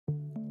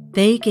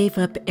They gave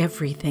up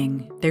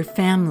everything, their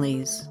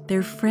families,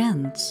 their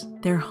friends,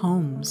 their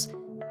homes,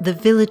 the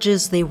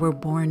villages they were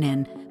born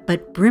in,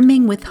 but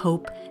brimming with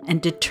hope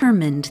and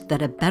determined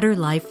that a better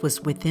life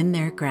was within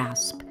their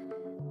grasp.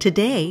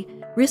 Today,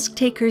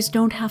 risk-takers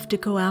don't have to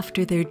go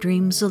after their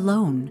dreams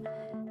alone.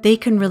 They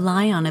can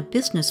rely on a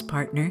business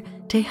partner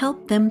to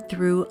help them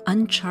through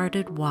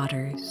uncharted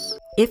waters.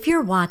 If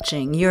you're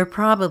watching, you're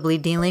probably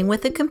dealing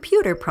with a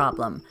computer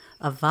problem,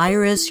 a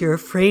virus you're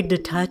afraid to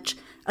touch,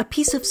 a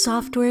piece of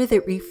software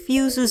that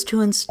refuses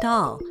to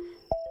install.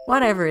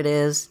 Whatever it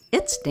is,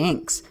 it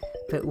stinks.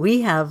 But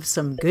we have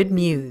some good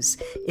news.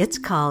 It's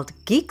called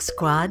Geek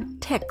Squad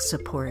Tech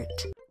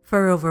Support.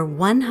 For over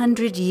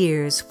 100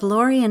 years,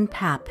 Florian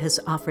Papp has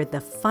offered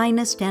the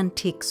finest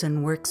antiques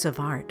and works of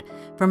art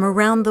from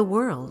around the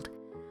world.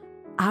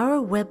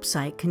 Our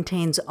website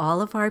contains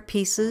all of our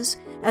pieces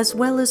as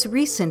well as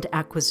recent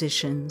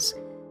acquisitions.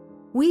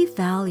 We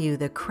value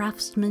the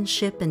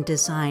craftsmanship and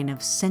design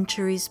of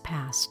centuries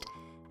past,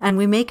 and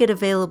we make it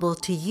available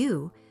to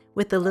you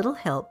with a little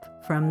help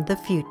from the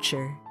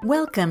future.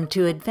 Welcome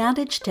to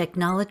Advantage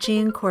Technology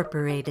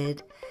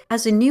Incorporated.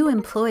 As a new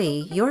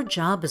employee, your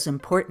job is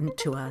important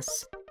to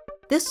us.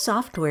 This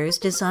software is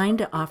designed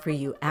to offer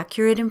you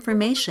accurate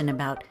information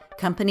about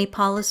company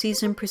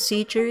policies and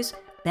procedures,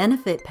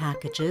 benefit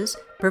packages,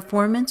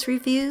 performance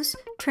reviews,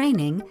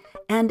 training,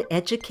 and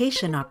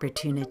education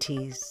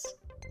opportunities.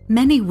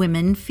 Many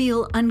women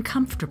feel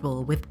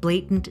uncomfortable with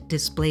blatant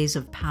displays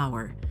of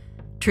power.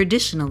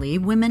 Traditionally,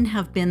 women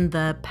have been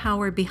the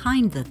power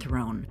behind the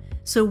throne,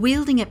 so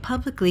wielding it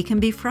publicly can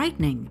be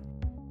frightening.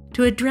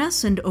 To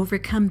address and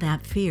overcome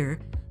that fear,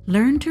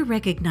 learn to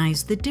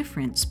recognize the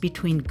difference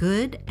between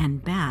good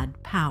and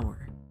bad power.